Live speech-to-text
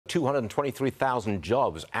223,000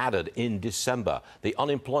 jobs added in December. The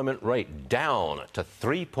unemployment rate down to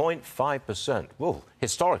 3.5%. Whoa,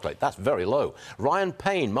 historically, that's very low. Ryan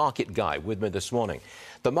Payne, market guy, with me this morning.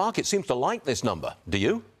 The market seems to like this number. Do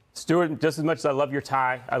you? Stuart, just as much as I love your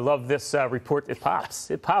tie, I love this report. It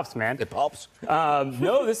pops. It pops, man. It pops?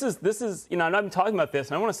 No, this is, I'm not even talking about this,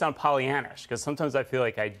 and I don't want to sound Pollyannish, because sometimes I feel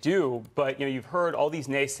like I do, but, you've heard all these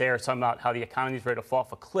naysayers talking about how the economy is ready to fall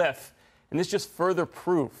off a cliff, and this is just further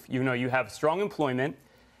proof. You have strong employment.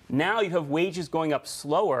 Now you have wages going up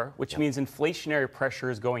slower, which means inflationary pressure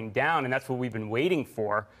is going down, and that's what we've been waiting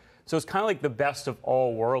for. So it's kind of like the best of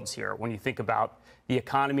all worlds here when you think about the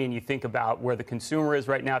economy and you think about where the consumer is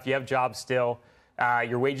right now. If you have jobs still,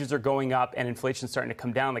 your wages are going up and inflation's starting to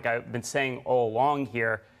come down. Like I've been saying all along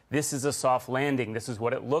here, this is a soft landing. This is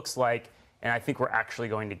what it looks like, and I think we're actually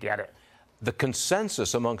going to get it. The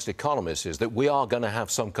consensus amongst economists is that we are going to have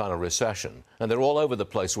some kind of recession, and they're all over the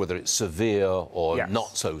place, whether it's severe or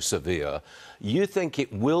not so severe. You think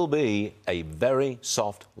it will be a very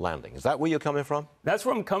soft landing. Is that where you're coming from? That's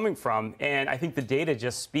where I'm coming from, and I think the data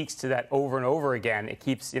just speaks to that over and over again. It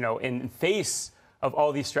keeps, in face of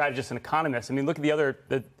all these strategists and economists. I mean, look at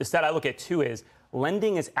the stat I look at too is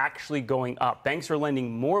lending is actually going up. Banks are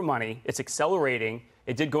lending more money. It's accelerating.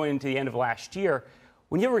 It did going into the end of last year.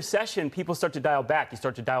 When you have a recession, people start to dial back. You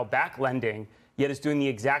start to dial back lending, yet it's doing the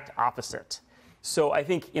exact opposite. So I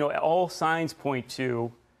think, all signs point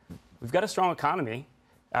to we've got a strong economy.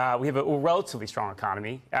 We have a relatively strong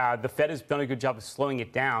economy. The Fed has done a good job of slowing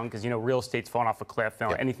it down because, real estate's fallen off a cliff,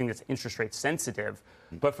 anything that's interest rate sensitive.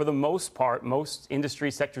 But for the most part, most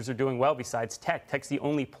industry sectors are doing well besides tech. Tech's the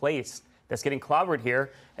only place that's getting clobbered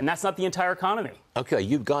here, and that's not the entire economy. Okay,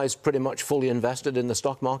 you guys pretty much fully invested in the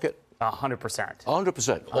stock market? 100%.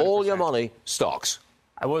 100%. All your money, stocks.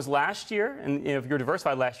 I was last year, and if you're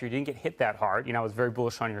diversified last year, you didn't get hit that hard. I was very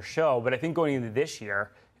bullish on your show, but I think going into this year,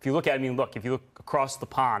 if you look at, if you look across the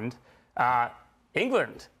pond,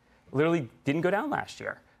 England literally didn't go down last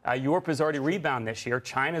year. Europe has already rebounded this year.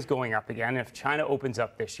 China's going up again. And if China opens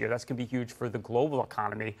up this year, that's going to be huge for the global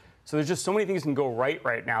economy. So there's just so many things can go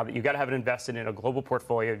right now that you got to have it invested in a global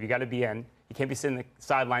portfolio. You got to be in. You can't be sitting on the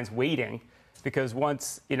sidelines waiting, because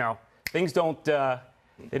once things don't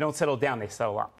settle down, they settle up.